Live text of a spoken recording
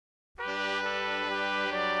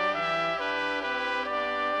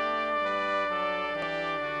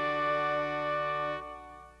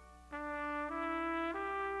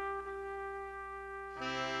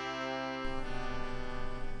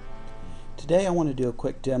Today I want to do a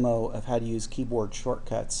quick demo of how to use keyboard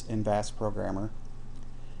shortcuts in V.A.S.T Programmer.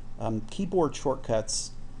 Keyboard shortcuts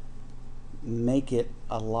make it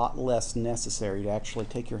a lot less necessary to actually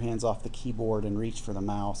take your hands off the keyboard and reach for the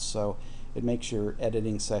mouse, so it makes your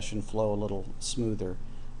editing session flow a little smoother.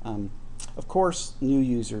 Of course, new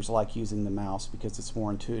users like using the mouse because it's more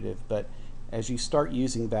intuitive, but as you start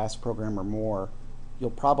using V.A.S.T Programmer more, you'll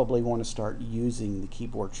probably want to start using the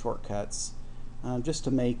keyboard shortcuts just to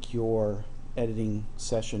make your editing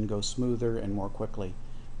session go smoother and more quickly.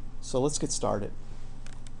 So let's get started.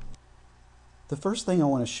 The first thing I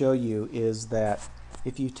want to show you is that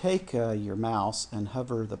if you take your mouse and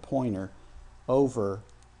hover the pointer over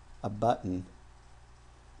a button,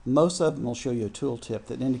 most of them will show you a tooltip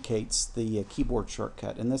that indicates the keyboard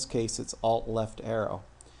shortcut. In this case, it's Alt left arrow.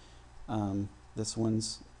 This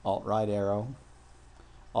one's Alt right arrow,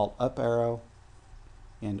 Alt up arrow,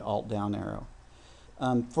 and Alt down arrow.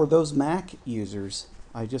 For those Mac users,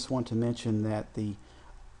 I just want to mention that the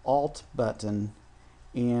Alt button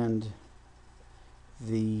and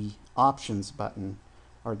the Options button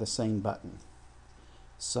are the same button.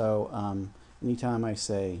 So anytime I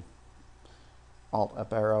say Alt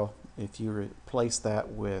up arrow, if you replace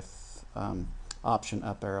that with Option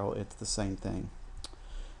up arrow, it's the same thing.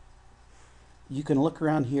 You can look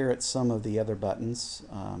around here at some of the other buttons.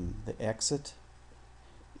 The Exit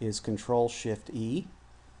is Control Shift E,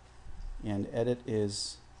 and Edit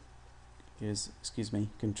is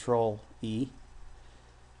Control E.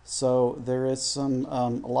 So there is some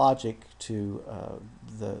logic to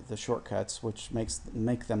the shortcuts, which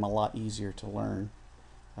make them a lot easier to learn.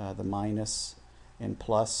 The minus and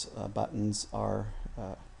plus buttons are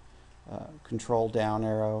Control down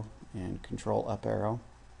arrow and Control up arrow.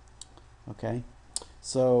 Okay,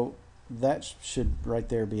 so that should right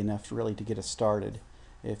there be enough really to get us started.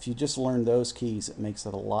 If you just learn those keys, it makes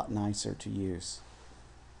it a lot nicer to use.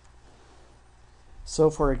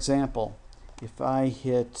 So for example, if I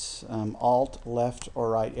hit Alt left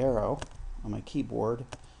or right arrow on my keyboard,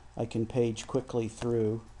 I can page quickly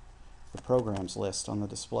through the programs list on the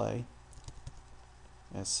display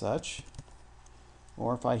as such.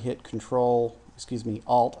 Or if I hit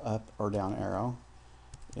Alt up or down arrow,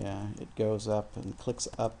 it goes up and clicks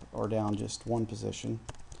up or down just one position.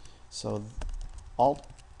 So Alt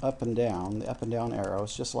up and down, the up and down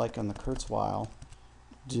arrows, just like on the Kurzweil,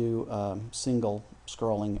 do single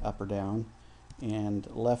scrolling up or down, and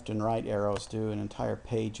left and right arrows do an entire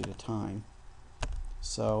page at a time.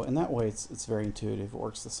 So in that way it's very intuitive. It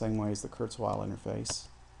works the same way as the Kurzweil interface.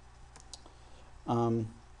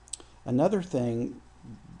 Another thing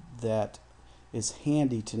that is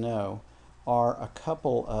handy to know are a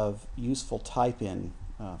couple of useful type-in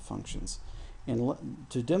functions. And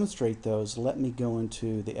to demonstrate those, let me go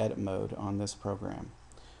into the edit mode on this program.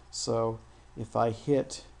 So if I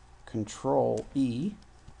hit Control E,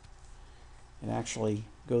 it actually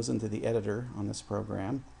goes into the editor on this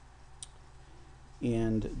program.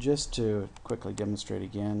 And just to quickly demonstrate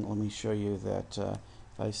again, let me show you that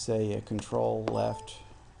if I say Control left,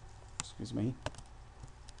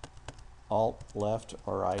 Alt left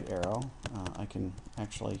or right arrow, I can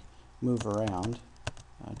actually move around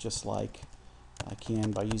just like I can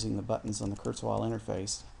by using the buttons on the Kurzweil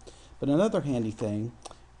interface. But another handy thing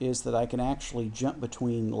is that I can actually jump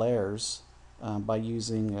between layers by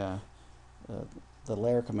using the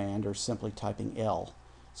layer command or simply typing L.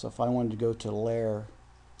 So if I wanted to go to layer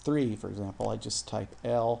 3, for example, I just type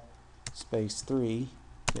L space 3,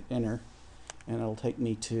 hit enter, and it'll take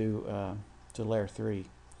me to layer 3.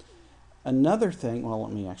 Another thing, well,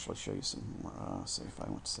 let me actually show you some more. So if I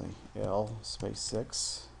want to say L space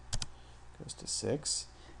 6, goes to 6.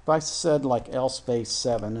 If I said like L space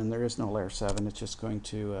 7, and there is no layer 7, it's just going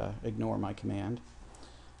to ignore my command.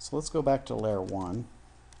 So let's go back to layer 1.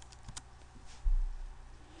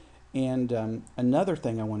 And another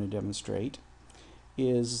thing I want to demonstrate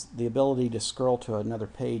is the ability to scroll to another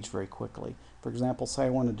page very quickly. For example, say I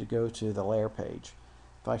wanted to go to the layer page.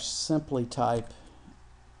 If I simply type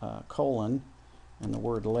colon and the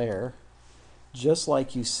word layer, just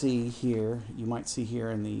like you see here, you might see here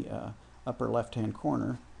in the upper left hand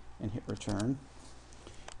corner, and hit return,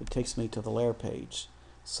 it takes me to the layer page.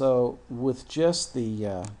 So with just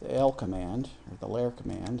the L command, or the layer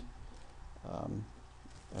command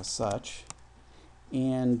as such,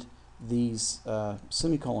 and these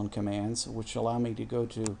semicolon commands, which allow me to go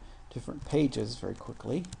to different pages very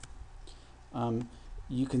quickly,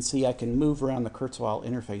 you can see I can move around the Kurzweil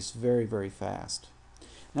interface very, very fast.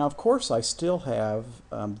 Now, of course, I still have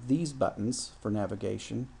these buttons for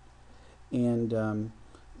navigation, and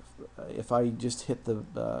if I just hit the,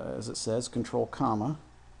 as it says, Control comma,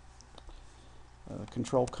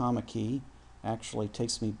 Control comma key actually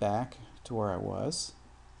takes me back to where I was.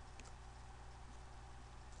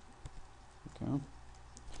 Okay.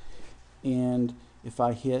 And if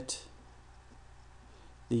I hit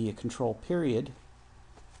the control period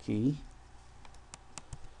key,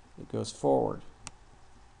 it goes forward.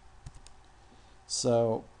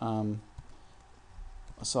 So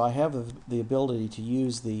so I have the ability to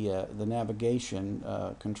use the navigation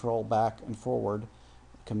control back and forward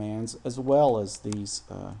commands, as well as these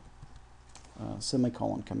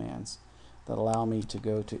semicolon commands that allow me to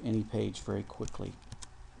go to any page very quickly.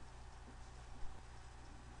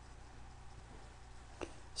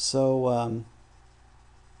 So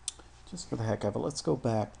just for the heck of it, let's go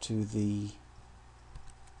back to the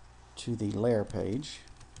layer page,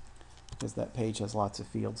 because that page has lots of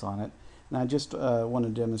fields on it. And I just want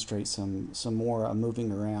to demonstrate some more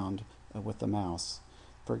moving around with the mouse.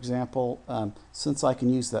 For example, since I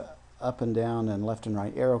can use the up and down and left and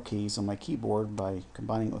right arrow keys on my keyboard by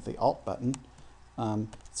combining it with the Alt button,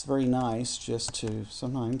 it's very nice just to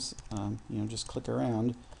sometimes just click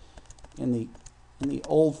around in the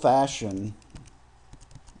old-fashioned,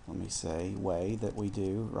 let me say, way that we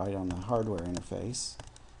do right on the hardware interface.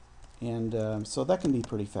 And so that can be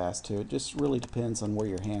pretty fast too. It just really depends on where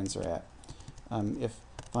your hands are at. If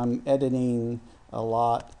I'm editing a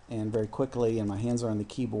lot and very quickly and my hands are on the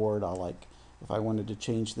keyboard, if I wanted to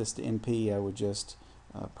change this to MP, I would just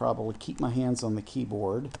probably keep my hands on the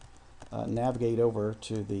keyboard, navigate over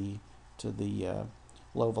to the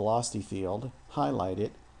low velocity field, highlight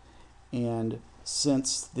it, and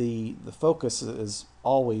since the focus is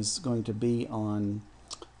always going to be on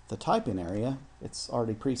the type-in area, it's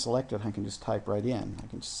already pre-selected. I can just type right in. I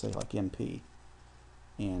can just say like MP.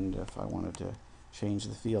 And if I wanted to change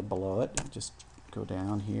the field below it, just go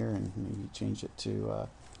down here and maybe change it to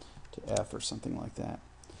F or something like that.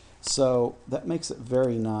 So that makes it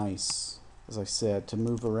very nice, as I said, to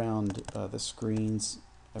move around the screens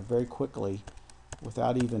very quickly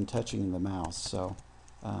without even touching the mouse. So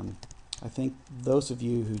I think those of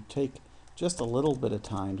you who take just a little bit of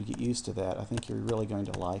time to get used to that, I think you're really going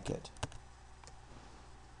to like it.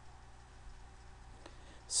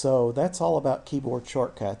 So that's all about keyboard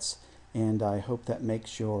shortcuts, and I hope that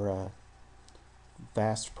makes your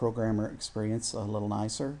V.A.S.T programmer experience a little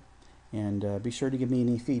nicer. And be sure to give me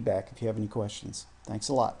any feedback if you have any questions. Thanks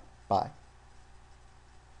a lot. Bye.